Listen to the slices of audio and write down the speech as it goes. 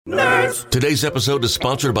Nerds! Today's episode is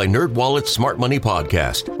sponsored by NerdWallet's Smart Money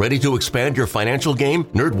Podcast. Ready to expand your financial game?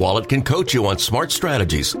 NerdWallet can coach you on smart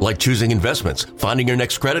strategies like choosing investments, finding your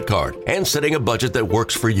next credit card, and setting a budget that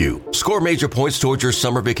works for you. Score major points towards your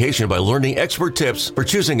summer vacation by learning expert tips for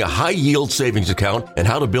choosing a high-yield savings account and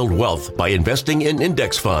how to build wealth by investing in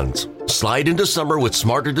index funds. Slide into summer with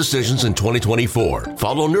smarter decisions in 2024.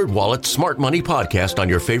 Follow NerdWallet's Smart Money Podcast on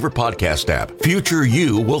your favorite podcast app. Future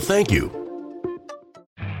you will thank you.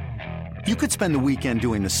 You could spend the weekend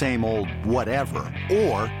doing the same old whatever,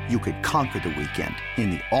 or you could conquer the weekend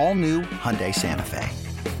in the all-new Hyundai Santa Fe.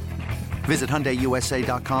 Visit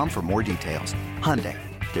HyundaiUSA.com for more details. Hyundai,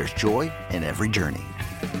 there's joy in every journey.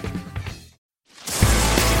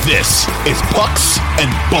 This is Pucks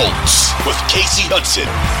and Bolts with Casey Hudson.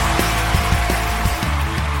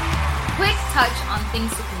 Quick touch on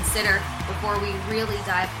things to consider before we really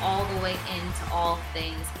dive all the way into all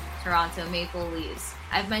things Toronto Maple Leafs.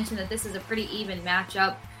 I've mentioned that this is a pretty even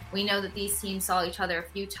matchup. We know that these teams saw each other a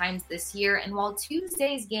few times this year, and while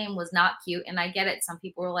Tuesday's game was not cute, and I get it, some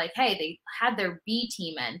people were like, hey, they had their B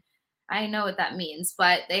team in. I know what that means,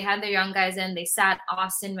 but they had their young guys in. They sat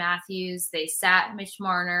Austin Matthews, they sat Mitch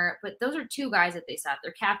Marner, but those are two guys that they sat.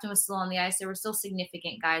 Their captain was still on the ice. There were still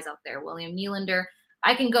significant guys out there. William Nylander,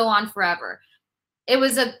 I can go on forever. It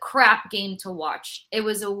was a crap game to watch. It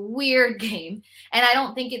was a weird game, and I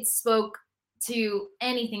don't think it spoke to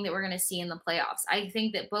anything that we're going to see in the playoffs. I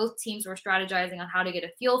think that both teams were strategizing on how to get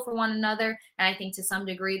a feel for one another, and I think to some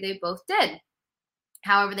degree they both did.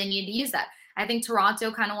 However, they needed to use that. I think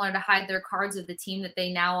Toronto kind of wanted to hide their cards of the team that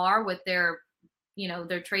they now are with their,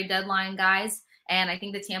 their trade deadline guys, and I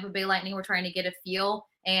think the Tampa Bay Lightning were trying to get a feel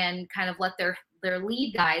and kind of let their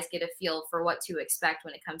lead guys get a feel for what to expect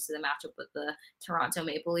when it comes to the matchup with the Toronto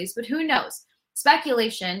Maple Leafs. But who knows?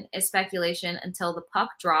 Speculation is speculation until the puck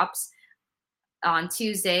drops on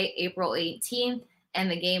Tuesday, April 18th, and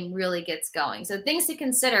the game really gets going. So things to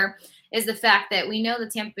consider is the fact that we know the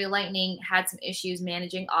Tampa Bay Lightning had some issues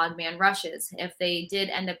managing odd man rushes. If they did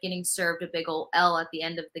end up getting served a big old L at the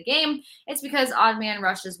end of the game, it's because odd man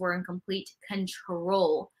rushes were in complete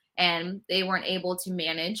control and they weren't able to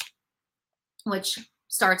manage, which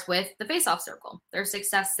starts with the faceoff circle. Their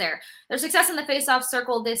success there. Their success in the faceoff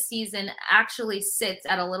circle this season actually sits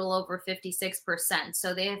at a little over 56%.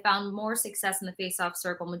 So they have found more success in the faceoff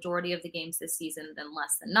circle majority of the games this season than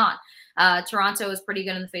less than not. Toronto is pretty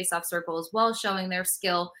good in the faceoff circle as well, showing their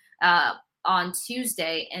skill on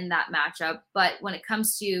Tuesday in that matchup. But when it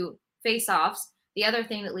comes to faceoffs, the other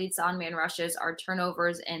thing that leads to on-man rushes are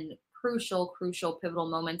turnovers and crucial pivotal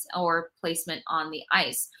moments or placement on the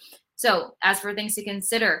ice. So as for things to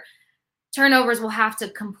consider, turnovers will have to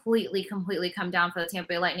completely come down for the Tampa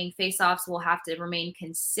Bay Lightning. Faceoffs will have to remain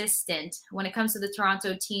consistent. When it comes to the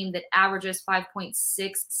Toronto team that averages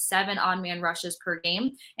 5.67 on-man rushes per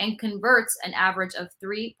game and converts an average of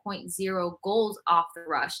 3.0 goals off the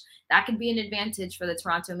rush, that could be an advantage for the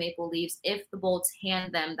Toronto Maple Leafs if the Bolts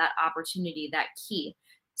hand them that opportunity, that key.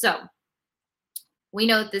 So we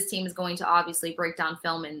know that this team is going to obviously break down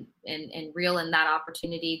film and reel in that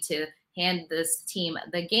opportunity to hand this team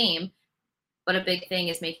the game. But a big thing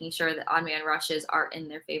is making sure that odd-man rushes are in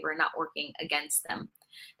their favor and not working against them.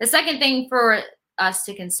 The second thing for us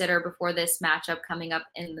to consider before this matchup coming up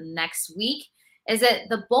in the next week is that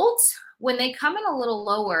the Bolts, when they come in a little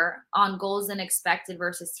lower on goals than expected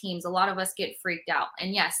versus teams, a lot of us get freaked out.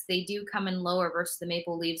 And yes, they do come in lower versus the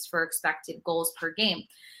Maple Leafs for expected goals per game.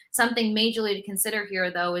 Something majorly to consider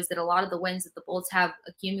here, though, is that a lot of the wins that the Bolts have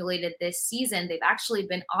accumulated this season, they've actually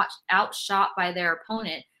been outshot by their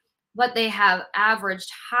opponent, but they have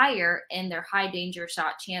averaged higher in their high danger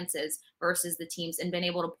shot chances versus the teams and been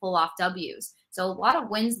able to pull off W's. So a lot of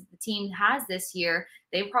wins that the team has this year,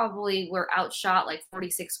 they probably were outshot like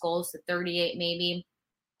 46 goals to 38 maybe,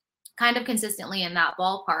 kind of consistently in that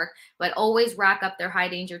ballpark, but always rack up their high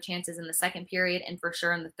danger chances in the second period and for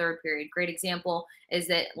sure in the third period. Great example is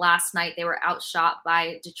that last night they were outshot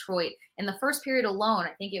by Detroit. In the first period alone,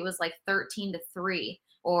 I think it was like 13-3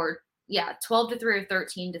 or 12-3 or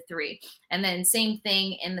 13-3. And then same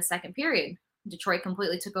thing in the second period. Detroit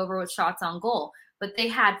completely took over with shots on goal, but they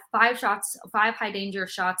had 5 high danger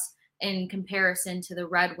shots in comparison to the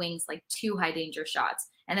Red Wings, like 2 high danger shots.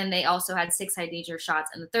 And then they also had 6 high danger shots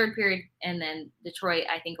in the third period. And then Detroit,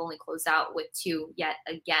 I think, only closed out with 2 yet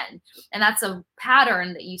again. And that's a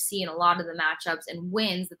pattern that you see in a lot of the matchups and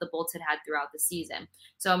wins that the Bolts had throughout the season.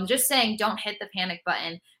 So I'm just saying, don't hit the panic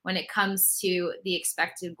button when it comes to the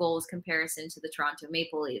expected goals comparison to the Toronto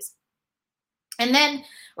Maple Leafs. And then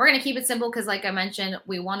we're going to keep it simple because, like I mentioned,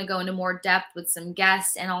 we want to go into more depth with some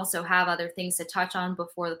guests and also have other things to touch on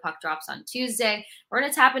before the puck drops on Tuesday. We're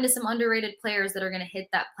going to tap into some underrated players that are going to hit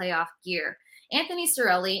that playoff gear. Anthony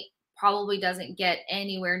Cirelli probably doesn't get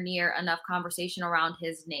anywhere near enough conversation around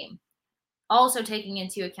his name. Also taking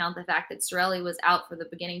into account the fact that Cirelli was out for the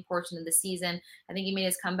beginning portion of the season. I think he made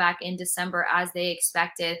his comeback in December as they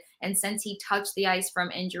expected. And since he touched the ice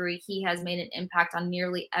from injury, he has made an impact on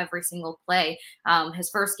nearly every single play. His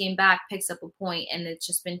first game back picks up a point, and it's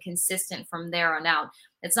just been consistent from there on out.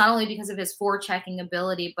 It's not only because of his forechecking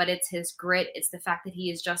ability, but it's his grit. It's the fact that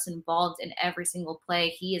he is just involved in every single play.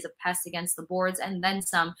 He is a pest against the boards and then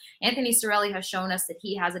some. Anthony Cirelli has shown us that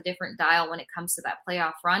he has a different dial when it comes to that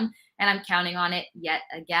playoff run, and I'm counting on it yet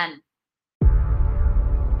again.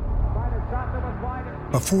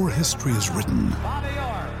 Before history is written,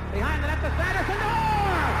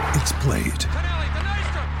 it's played.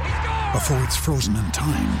 Before it's frozen in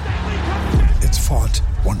time, it's fought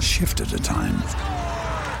one shift at a time.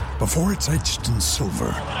 Before it's etched in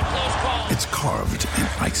silver, it's carved in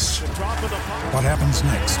ice. What happens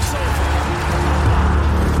next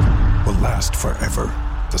will last forever.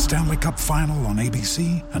 The Stanley Cup Final on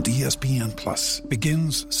ABC and ESPN Plus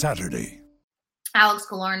begins Saturday. Alex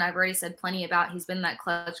Killorn, I've already said plenty about. He's been that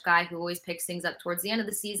clutch guy who always picks things up towards the end of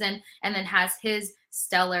the season and then has his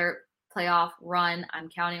stellar playoff run. I'm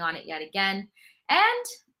counting on it yet again. And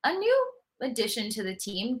a new addition to the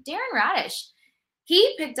team, Darren Raddysh.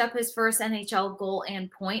 He picked up his first NHL goal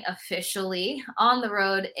and point officially on the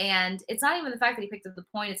road. And it's not even the fact that he picked up the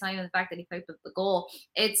point. It's not even the fact that he picked up the goal.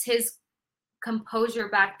 It's his composure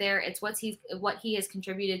back there. It's what he has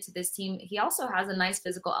contributed to this team. He also has a nice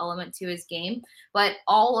physical element to his game, but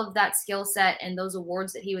all of that skill set and those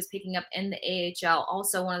awards that he was picking up in the AHL,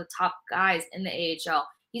 also one of the top guys in the AHL,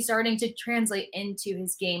 he's starting to translate into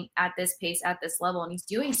his game at this pace, at this level, and he's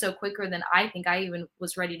doing so quicker than I think I even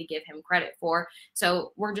was ready to give him credit for.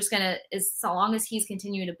 So we're just going to, so long as he's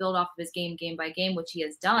continuing to build off of his game by game, which he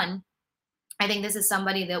has done, I think this is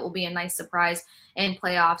somebody that will be a nice surprise in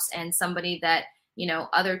playoffs and somebody that, you know,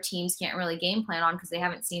 other teams can't really game plan on because they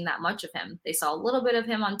haven't seen that much of him. They saw a little bit of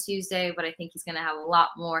him on Tuesday, but I think he's going to have a lot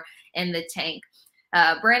more in the tank.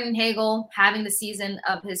 Brandon Hagel having the season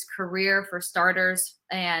of his career for starters.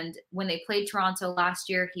 And when they played Toronto last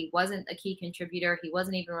year, he wasn't a key contributor. He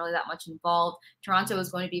wasn't even really that much involved. Toronto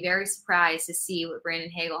is going to be very surprised to see what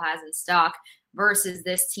Brandon Hagel has in stock versus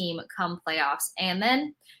this team come playoffs. And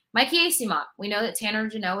then Mikey Eyssimont. We know that Tanner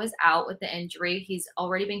Jeannot is out with the injury. He's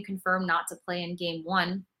already been confirmed not to play in game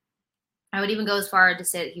 1. I would even go as far as to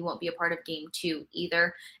say that he won't be a part of game 2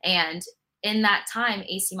 either. And in that time,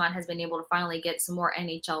 Eyssimont has been able to finally get some more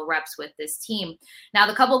NHL reps with this team. Now,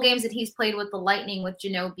 the couple games that he's played with the Lightning, with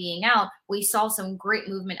Jeannot being out, we saw some great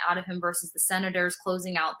movement out of him versus the Senators,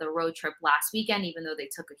 closing out the road trip last weekend, even though they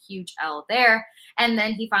took a huge L there. And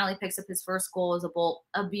then he finally picks up his first goal as a Bolt,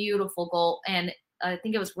 a beautiful goal. And I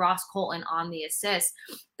think it was Ross Colton on the assist.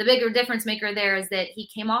 The bigger difference maker there is that he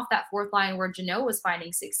came off that fourth line where Jeannot was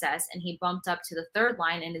finding success, and he bumped up to the third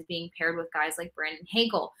line and is being paired with guys like Brandon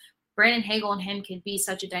Hagel. Brandon Hagel and him could be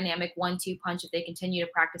such a dynamic 1-2 punch if they continue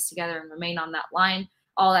to practice together and remain on that line.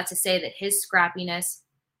 All that to say that his scrappiness,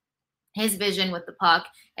 his vision with the puck,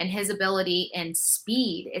 and his ability and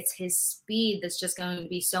speed, it's his speed that's just going to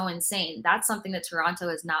be so insane. That's something that Toronto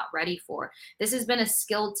is not ready for. This has been a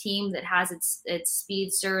skilled team that has its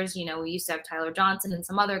speedsters. You know, we used to have Tyler Johnson and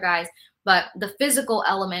some other guys, but the physical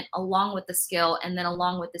element along with the skill and then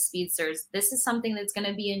along with the speedsters, this is something that's going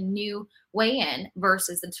to be a new way in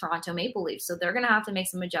versus the Toronto Maple Leafs. So they're going to have to make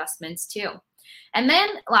some adjustments too. And then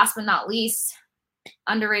last but not least,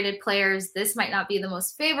 underrated players. This might not be the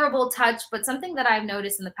most favorable touch, but something that I've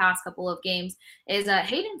noticed in the past couple of games is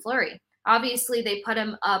Hayden Fleury. Obviously, they put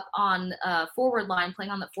him up on forward line,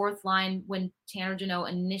 playing on the fourth line when Tanner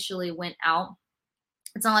Jeannot initially went out.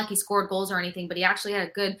 It's not like he scored goals or anything, but he actually had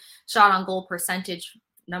a good shot on goal percentage,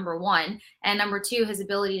 number one. And number two, his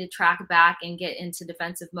ability to track back and get into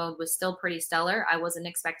defensive mode was still pretty stellar. I wasn't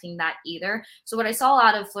expecting that either. So what I saw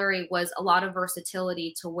out of Fleury was a lot of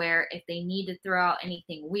versatility to where if they need to throw out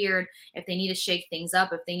anything weird, if they need to shake things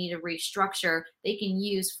up, if they need to restructure, they can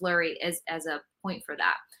use Fleury as a point for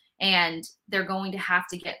that. And they're going to have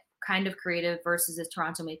to get kind of creative versus the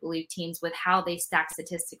Toronto Maple Leaf teams with how they stack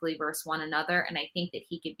statistically versus one another. And I think that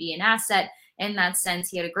he could be an asset in that sense.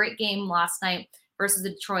 He had a great game last night versus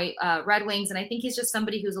the Detroit Red Wings. And I think he's just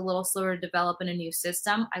somebody who's a little slower to develop in a new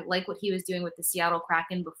system. I like what he was doing with the Seattle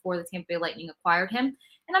Kraken before the Tampa Bay Lightning acquired him.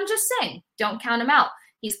 And I'm just saying, don't count him out.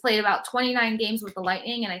 He's played about 29 games with the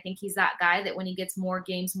Lightning. And I think he's that guy that when he gets more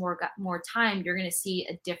games, more time, you're going to see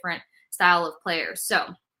a different style of players. So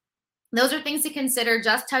those are things to consider,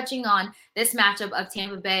 just touching on this matchup of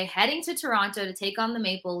Tampa Bay heading to Toronto to take on the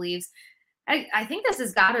Maple Leafs. I think this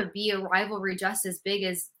has got to be a rivalry just as big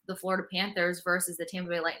as the Florida Panthers versus the Tampa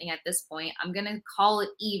Bay Lightning at this point. I'm going to call it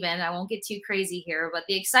even. I won't get too crazy here, but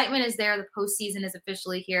the excitement is there. The postseason is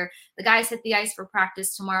officially here. The guys hit the ice for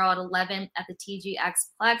practice tomorrow at 11 at the TGX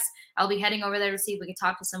Plex. I'll be heading over there to see if we can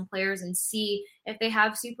talk to some players and see if they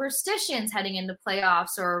have superstitions heading into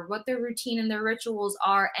playoffs or what their routine and their rituals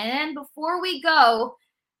are. And before we go,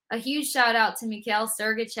 a huge shout out to Mikhail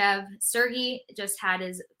Sergachev. Sergey just had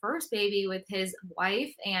his first baby with his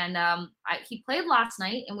wife, and he played last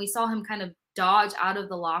night, and we saw him kind of dodge out of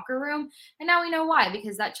the locker room. And now we know why,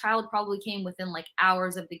 because that child probably came within like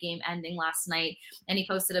hours of the game ending last night. And he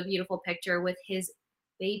posted a beautiful picture with his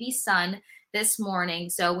baby son this morning.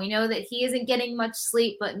 So we know that he isn't getting much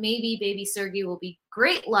sleep, but maybe baby Sergey will be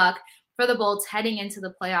great luck for the Bolts heading into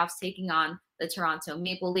the playoffs, taking on the Toronto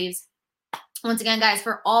Maple Leafs. Once again, guys,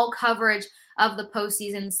 for all coverage of the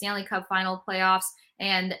postseason, Stanley Cup final playoffs,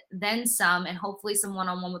 and then some, and hopefully some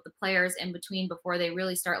one-on-one with the players in between before they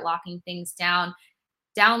really start locking things down,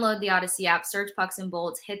 download the Odyssey app, search Pucks and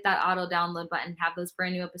Bolts, hit that auto download button, have those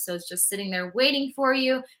brand new episodes just sitting there waiting for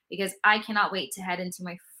you, because I cannot wait to head into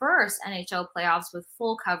my first NHL playoffs with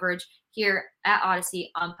full coverage here at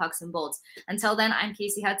Odyssey on Pucks and Bolts. Until then, I'm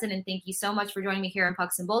Casey Hudson, and thank you so much for joining me here on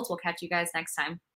Pucks and Bolts. We'll catch you guys next time.